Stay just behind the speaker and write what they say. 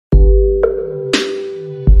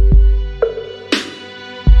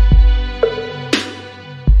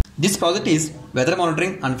This project is weather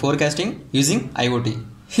monitoring and forecasting using IoT.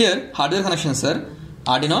 Here hardware connections are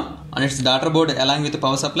Arduino and its daughter board along with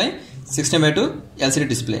power supply, 16:2 LCD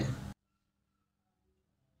display.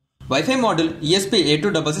 Wi-Fi module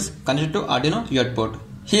ESP8266 connected to Arduino UART port.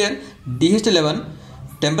 Here DHT11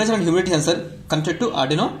 temperature and humidity sensor connected to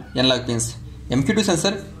Arduino analog pins. MQ2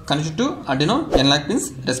 sensor connected to Arduino analog pins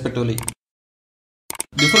respectively.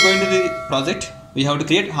 Before going to the project, we have to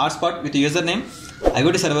create hotspot with username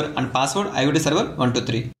IoT server and password IoT server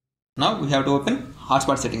 123. Now we have to open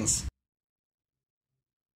hotspot settings.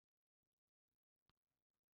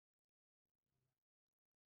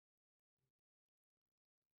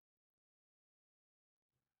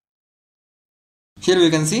 Here we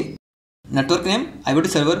can see network name IoT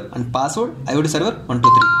server and password IoT server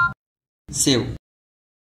 123. Save.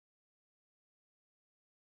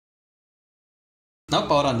 Now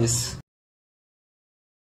power on this.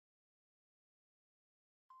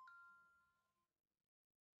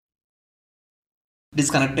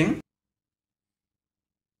 Disconnecting.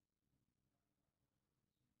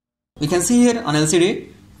 We can see here on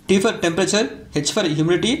LCD T for temperature, H for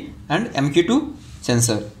humidity and MQ2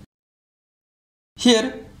 sensor.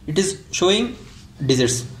 Here it is showing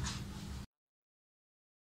digits.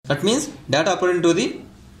 That means data uploaded into the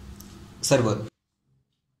server.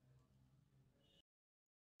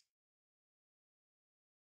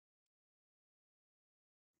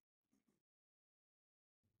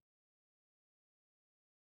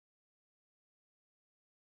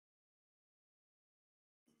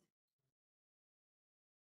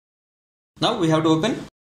 Now we have to open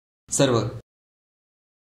server.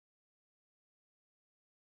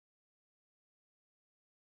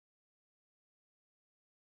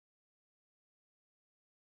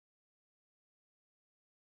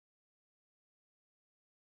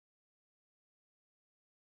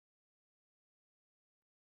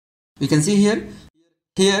 We can see here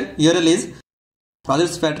URL is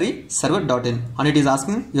projects factory server.in and it is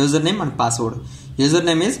asking username and password.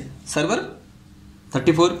 Username is server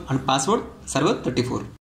 34 and password server 34.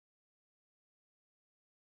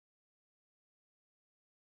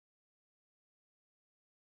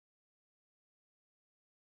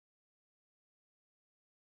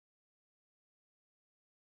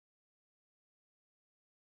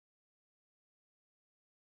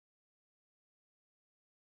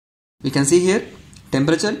 We can see here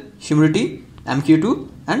temperature, humidity, MQ2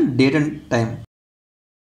 and date and time.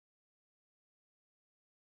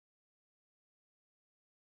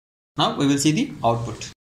 Now we will see the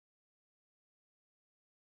output.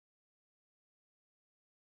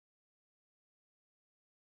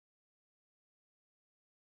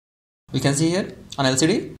 We can see here on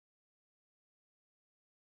LCD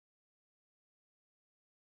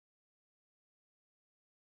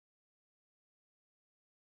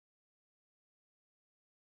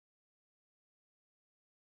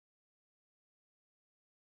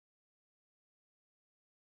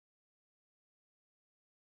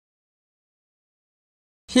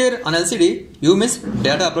Here on LCD, you miss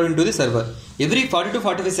data uploaded to the server. Every 40 to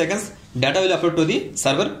 45 seconds, data will upload to the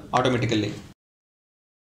server automatically.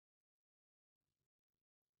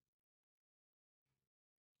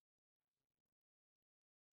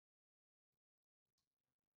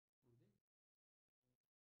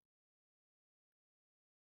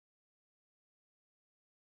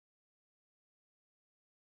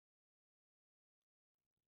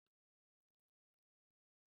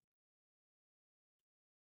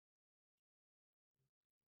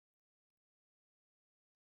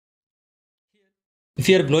 If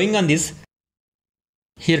you are blowing on this,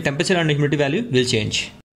 here temperature and humidity value will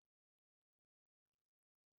change.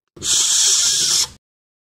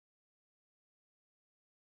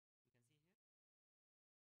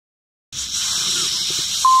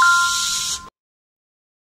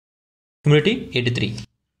 Humidity 83.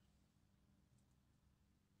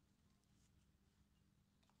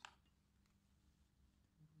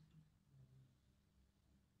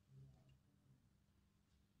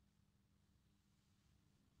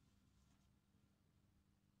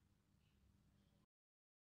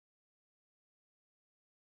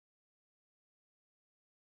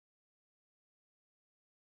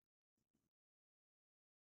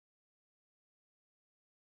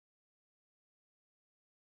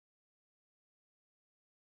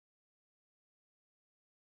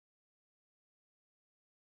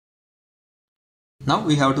 Now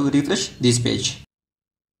we have to refresh this page.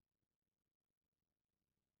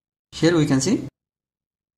 Here we can see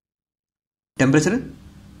temperature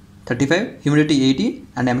 35, humidity 80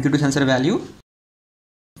 and MQ2 sensor value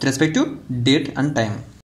with respect to date and time.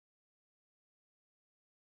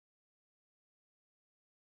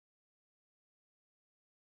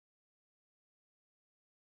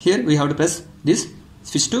 Here we have to press this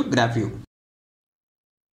switch to graph view.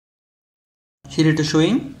 Here it is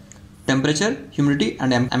showing temperature, humidity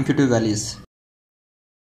and MQ2 values.